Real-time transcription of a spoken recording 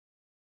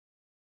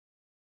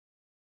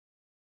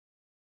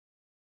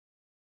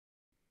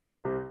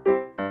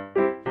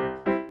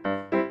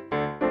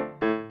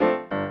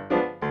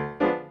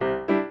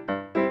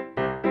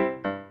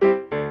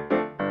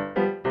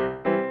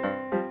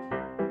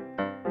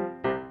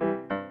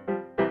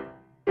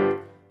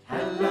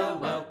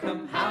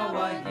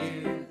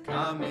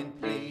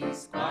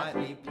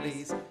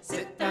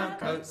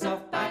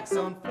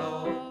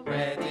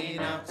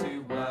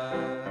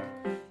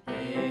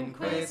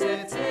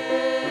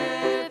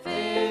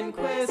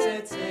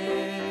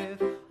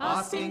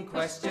asking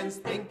questions,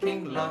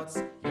 thinking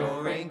lots,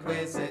 you're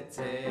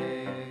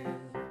inquisitive.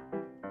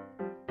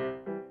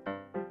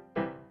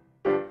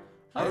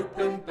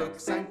 Open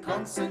books and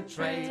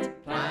concentrate,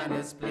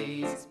 planners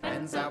please,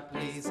 pens out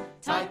please,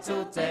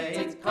 title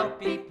date,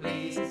 copy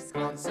please,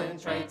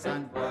 concentrate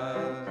and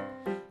work.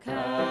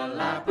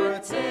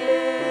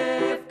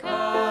 Collaborative,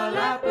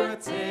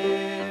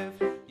 collaborative,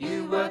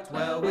 you worked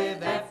well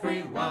with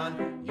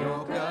everyone,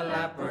 you're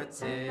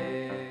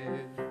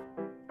collaborative.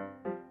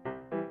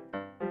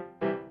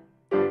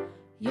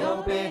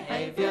 Your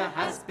behaviour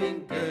has been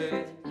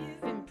good,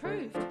 You've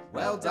improved.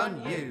 well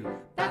done you.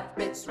 That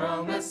bit's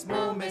wrong, a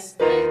small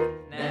mistake,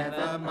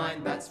 never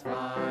mind, that's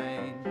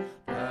fine.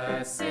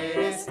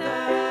 Persistent,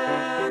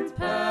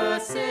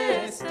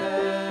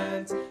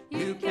 persistent,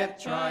 you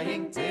kept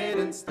trying,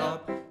 didn't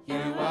stop,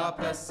 you are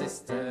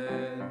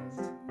persistent.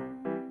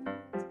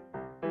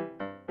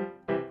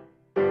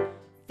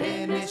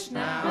 Finish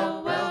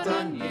now, well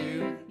done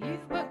you.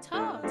 You've worked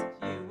hard.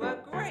 You were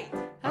great.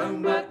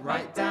 Homework,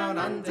 write down,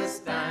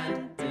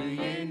 understand, do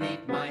you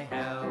need my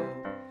help?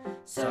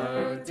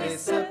 So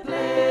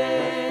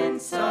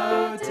disciplined,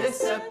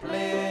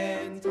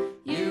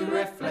 you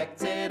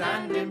reflected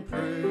and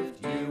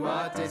improved, you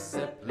are disciplined.